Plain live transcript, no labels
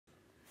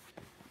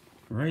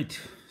Right,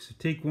 so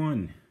take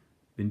one.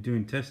 Been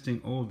doing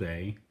testing all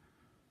day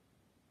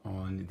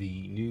on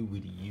the new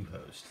WIDI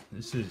Uhost.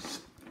 This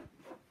is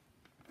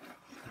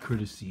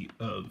courtesy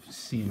of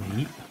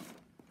CME.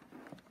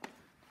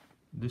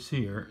 This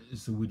here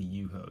is the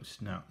WIDI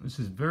Uhost. Now, this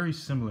is very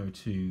similar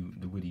to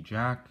the WIDI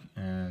Jack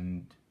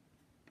and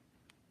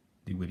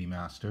the WIDI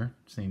Master.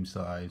 Same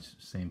size,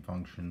 same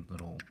function,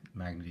 little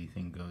magnety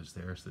thing goes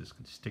there so this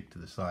can stick to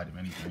the side of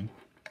anything.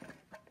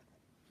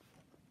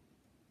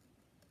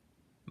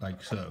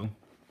 Like so.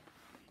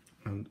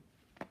 And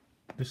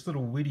this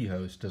little WIDI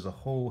host does a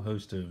whole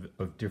host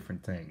of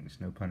different things,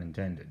 no pun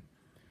intended.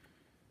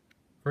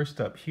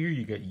 First up, here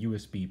you get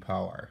USB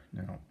power.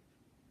 Now,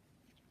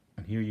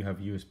 and here you have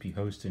USB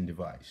host and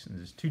device. And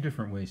there's two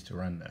different ways to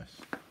run this.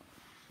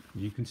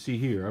 You can see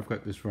here, I've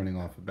got this running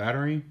off a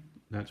battery.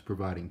 That's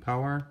providing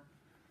power.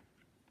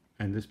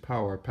 And this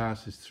power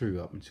passes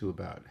through up into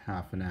about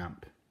 0.5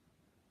 amp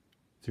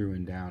through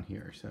and down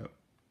here. So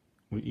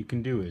what you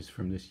can do is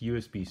from this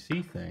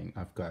USB-C thing,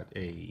 I've got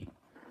a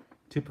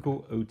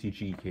typical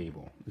OTG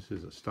cable. This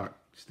is a stock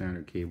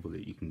standard cable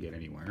that you can get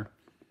anywhere.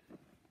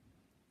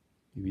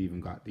 You've even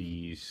got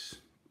these,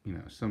 you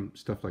know, some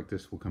stuff like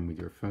this will come with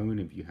your phone.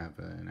 If you have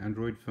an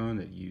Android phone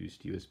that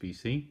used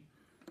USB-C,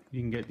 you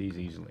can get these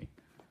easily.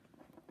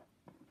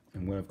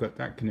 And what I've got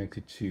that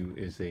connected to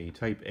is a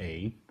type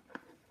A.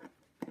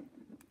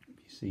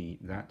 You see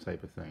that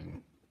type of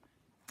thing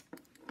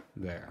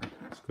there.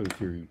 Let's go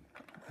through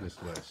this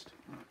list.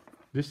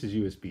 This is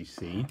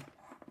USB-C.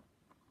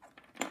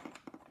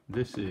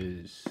 This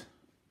is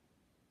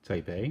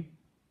type A,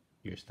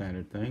 your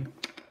standard thing.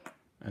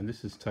 And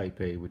this is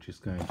type A, which is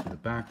going to the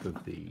back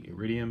of the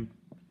Iridium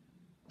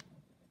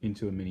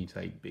into a mini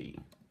type B,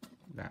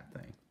 that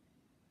thing.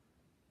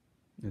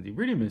 Now the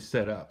Iridium is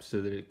set up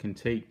so that it can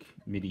take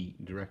MIDI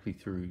directly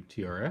through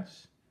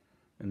TRS.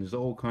 And there's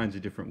all kinds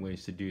of different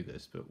ways to do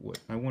this. But what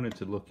I wanted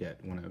to look at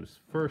when I was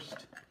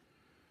first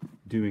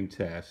doing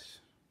tests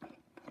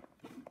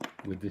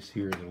with this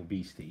here little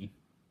beastie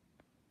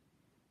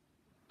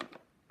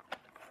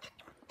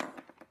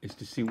is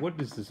to see what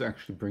does this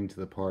actually bring to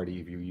the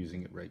party if you're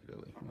using it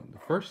regularly. Well, the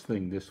first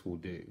thing this will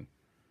do,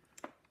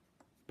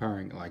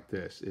 powering it like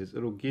this, is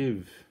it'll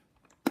give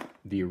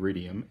the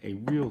Iridium a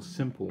real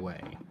simple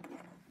way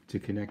to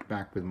connect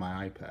back with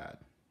my iPad.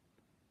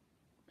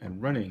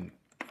 And running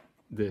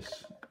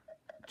this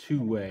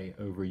two-way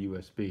over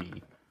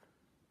USB,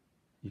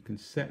 you can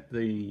set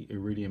the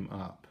Iridium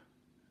up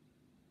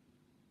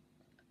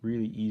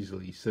really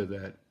easily so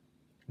that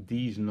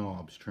these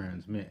knobs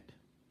transmit.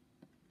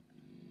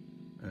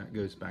 And that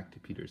goes back to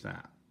Peter's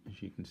app,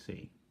 as you can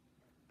see.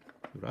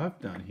 What I've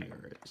done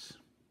here is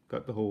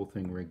got the whole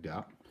thing rigged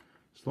up.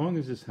 As long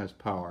as this has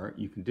power,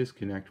 you can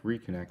disconnect,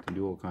 reconnect, and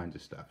do all kinds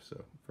of stuff.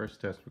 So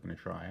first test we're going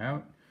to try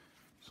out.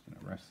 Just going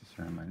to rest this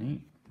around my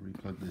knee,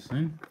 replug this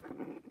in.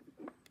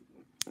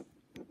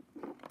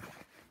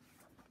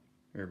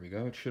 There we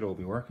go, it should all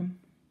be working.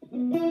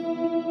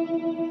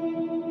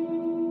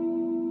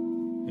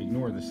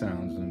 Ignore the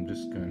sounds, I'm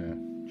just going to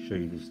show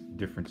you the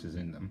differences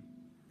in them.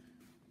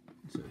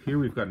 So here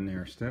we've got an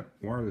air step,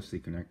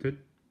 wirelessly connected.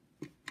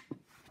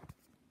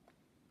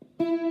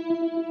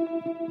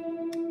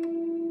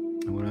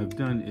 And what I've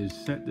done is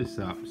set this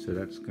up so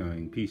that's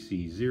going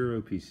PC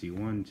 0, PC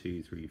 1,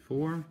 2, 3,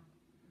 4.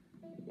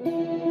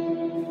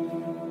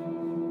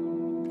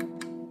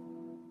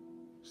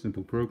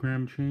 Simple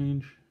program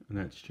change, and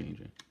that's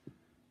changing.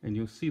 And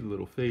you'll see the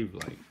little fave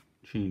light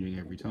changing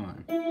every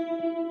time.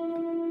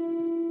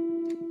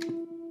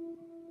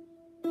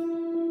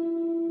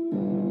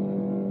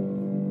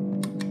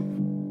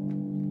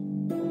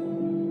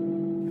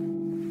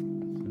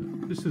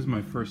 This is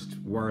my first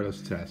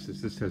wireless test.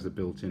 This has a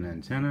built-in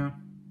antenna.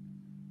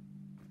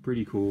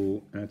 Pretty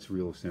cool. That's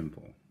real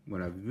simple.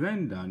 What I've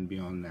then done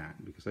beyond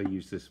that, because I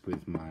use this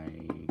with my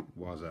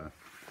Waza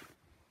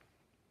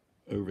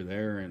over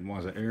there and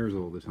Waza Airs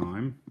all the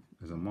time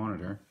as a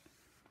monitor,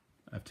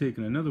 I've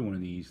taken another one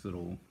of these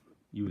little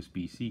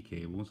USB-C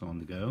cables on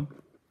the go.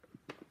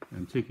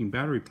 I'm taking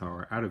battery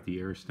power out of the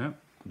air step,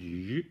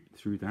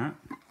 through that,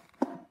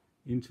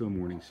 into a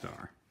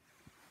Morningstar.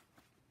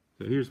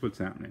 So here's what's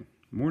happening.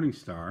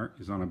 Morningstar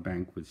is on a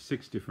bank with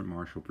 6 different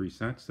Marshall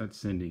presets. That's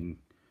sending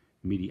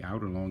MIDI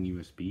out along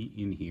USB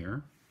in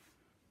here,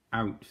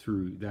 out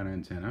through that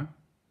antenna,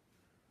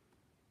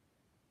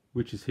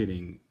 which is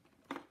hitting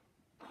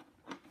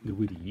the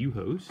WIDI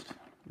Uhost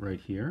right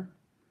here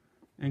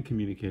and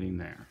communicating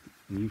there.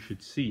 And you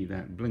should see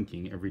that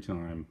blinking every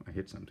time I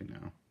hit something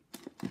now.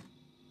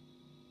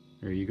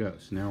 There you go.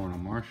 So now we're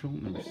on Marshall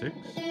number 6.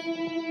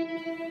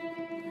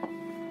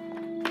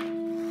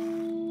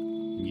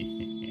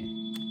 Yeah.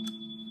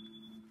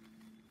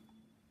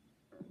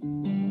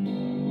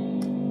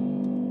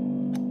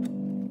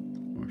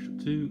 Marshall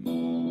 2,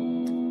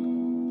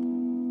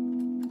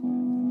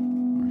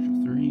 Marshall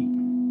 3.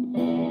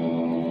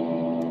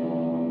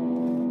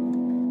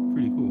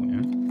 Pretty cool,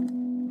 yeah?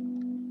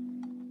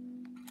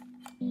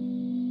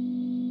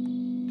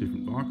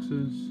 Different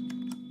boxes.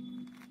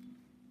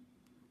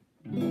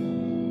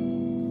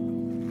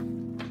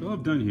 So all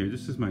I've done here,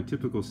 this is my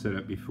typical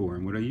setup before,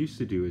 and what I used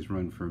to do is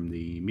run from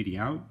the MIDI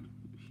out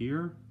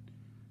here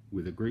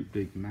with a great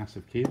big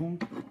massive cable,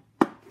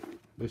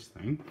 this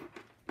thing,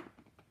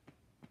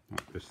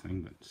 not this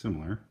thing, but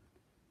similar,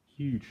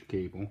 huge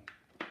cable,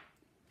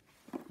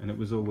 and it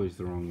was always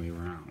the wrong way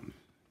around.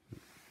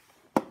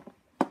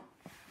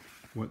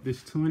 What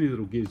this tiny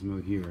little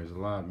gizmo here has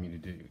allowed me to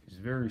do is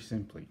very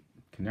simply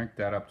connect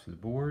that up to the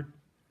board,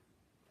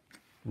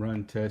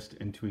 run, test,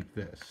 and tweak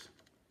this.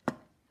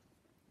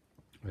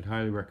 I'd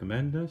highly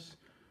recommend this.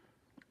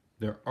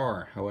 There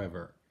are,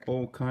 however,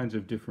 all kinds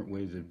of different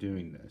ways of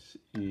doing this.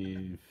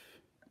 If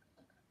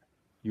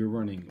you're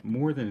running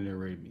more than an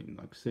Iridium,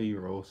 like say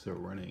you're also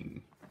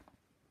running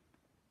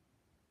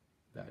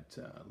that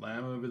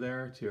lamb over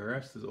there,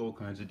 TRS, there's all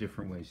kinds of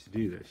different ways to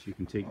do this. You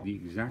can take the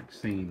exact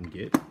same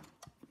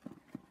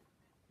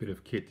bit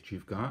of kit that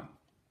you've got,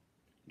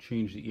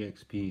 change the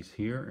EXPs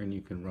here, and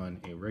you can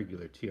run a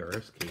regular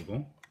TRS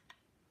cable.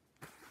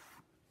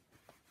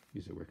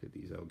 These are wicked,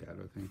 these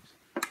Elgato things.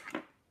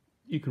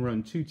 You can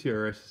run 2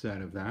 TRSs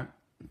out of that.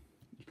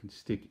 You can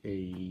stick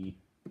a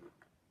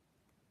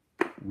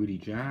WIDI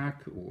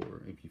Jack,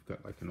 or if you've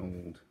got like an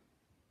old,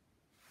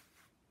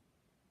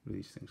 what are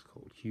these things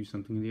called? Q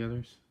something of the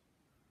others.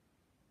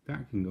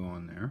 That can go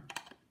on there,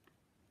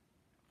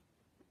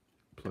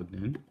 plugged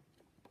in.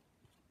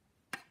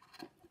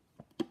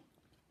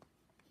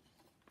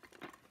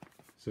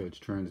 So it's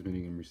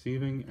transmitting and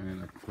receiving,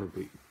 and I can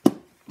probably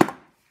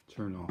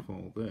turn off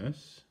all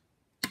this.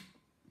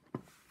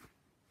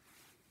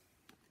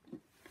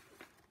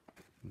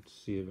 Let's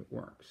see if it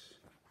works.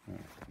 Oh,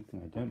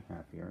 something I don't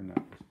have here, and that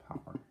is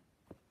power.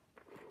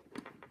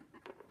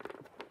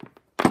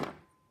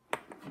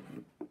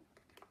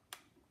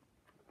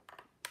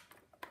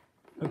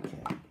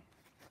 Okay.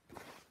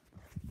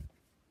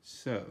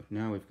 So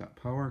now we've got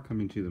power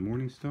coming to the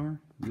Morningstar.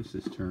 This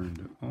is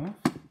turned off.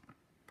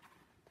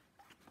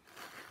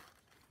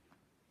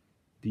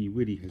 The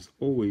WIDI has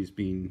always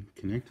been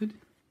connected.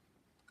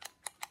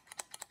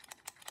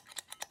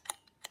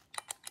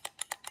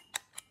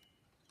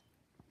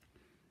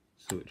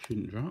 So it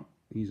shouldn't drop.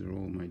 These are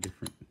all my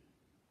different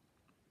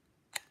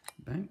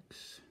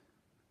banks.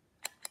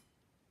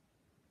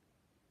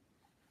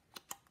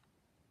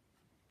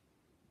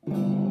 There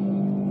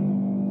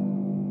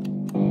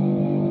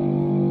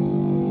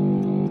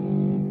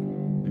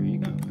you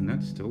go, and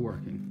that's still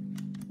working.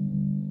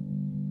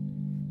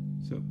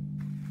 So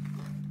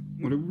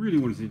what I really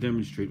wanted to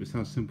demonstrate was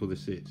how simple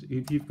this is.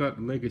 If you've got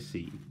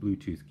legacy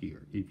Bluetooth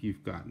gear, if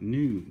you've got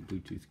new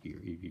Bluetooth gear,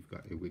 if you've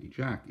got a WIDI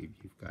Jack, if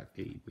you've got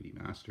a WIDI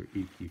Master,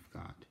 if you've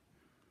got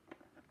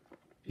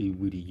a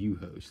WIDI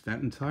Uhost,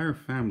 that entire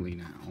family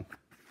now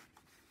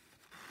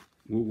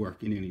will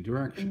work in any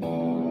direction.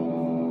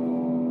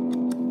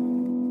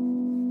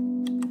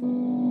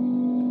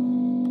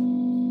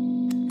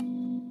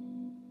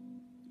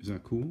 Is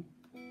that cool?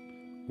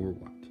 Or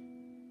what?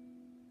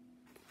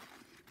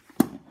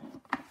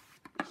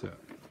 So,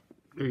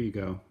 there you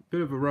go.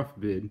 Bit of a rough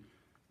bid,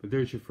 but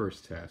there's your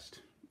first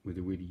test with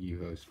the WIDI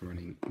Uhost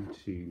running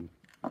into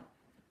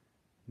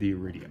the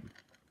Iridium.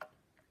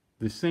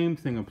 The same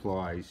thing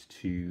applies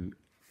to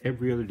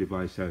every other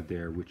device out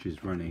there which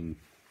is running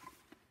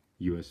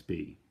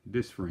USB.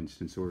 This, for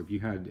instance, or if you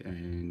had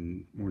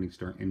an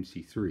Morningstar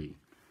MC3,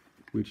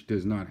 which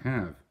does not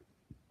have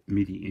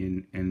MIDI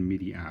in and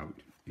MIDI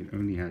out, it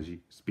only has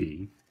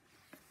USB.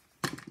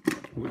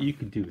 What you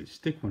can do is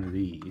stick one of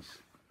these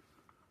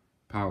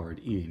powered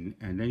in,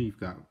 and then you've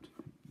got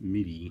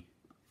MIDI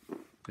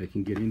that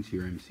can get into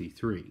your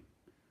MC3,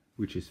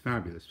 which is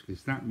fabulous,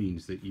 because that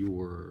means that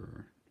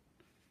your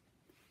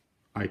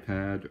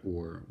iPad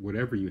or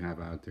whatever you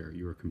have out there,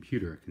 your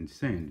computer can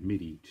send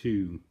MIDI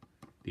to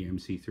the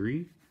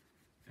MC3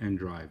 and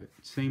drive it.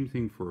 Same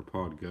thing for a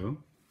Pod Go.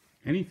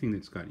 Anything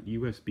that's got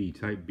USB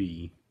Type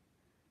B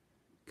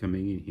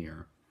coming in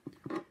here.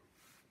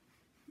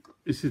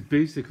 This is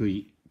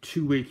basically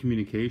two-way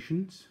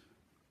communications,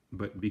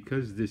 but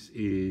because this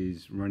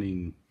is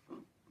running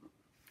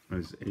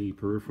as a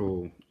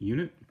peripheral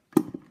unit,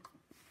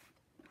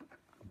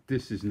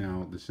 this is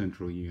now the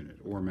central unit,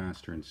 or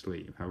master and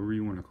slave, however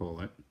you want to call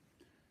it.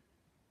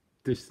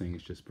 This thing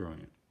is just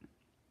brilliant.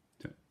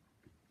 So,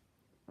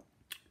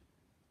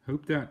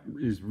 hope that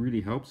is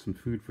really helped, some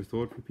food for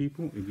thought for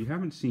people. If you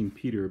haven't seen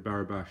Peter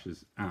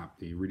Barabash's app,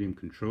 the Iridium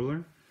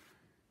controller,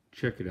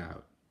 check it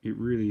out. It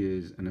really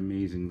is an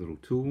amazing little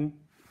tool.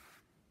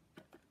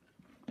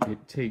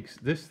 It takes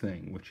this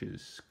thing, which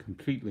is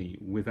completely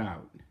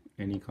without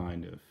any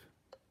kind of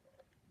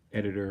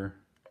editor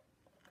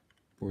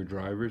or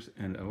drivers,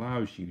 and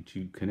allows you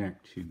to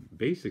connect to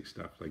basic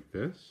stuff like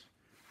this.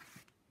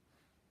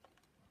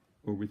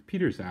 Or with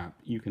Peter's app,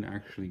 you can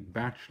actually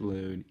batch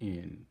load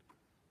in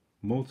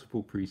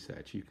multiple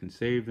presets. You can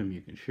save them,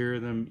 you can share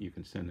them, you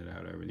can send it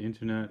out over the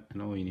internet,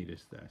 and all you need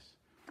is this.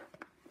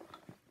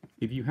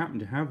 If you happen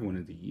to have one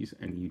of these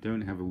and you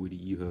don't have a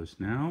WIDI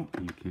Uhost now,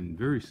 you can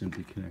very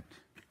simply connect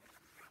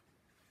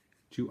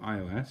to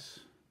iOS,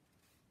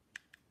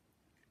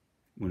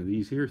 one of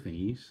these here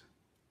thingies,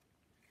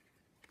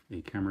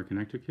 a camera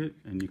connector kit,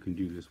 and you can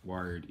do this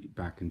wired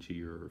back into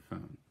your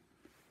phone.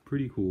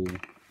 Pretty cool.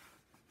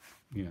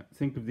 Yeah,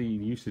 think of the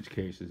usage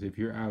cases. If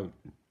you're out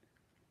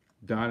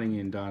dialing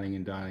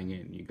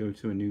in, you go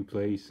to a new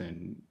place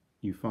and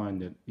you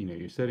find that, you know,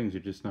 your settings are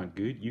just not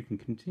good, you can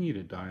continue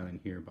to dial in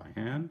here by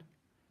hand.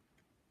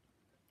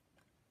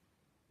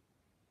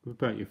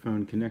 Whip out your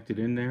phone, connect it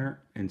in there,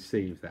 and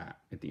save that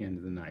at the end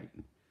of the night.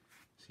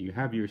 So you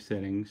have your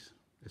settings.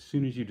 As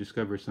soon as you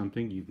discover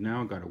something, you've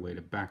now got a way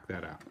to back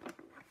that out.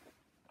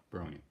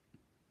 Brilliant.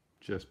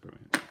 Just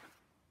brilliant.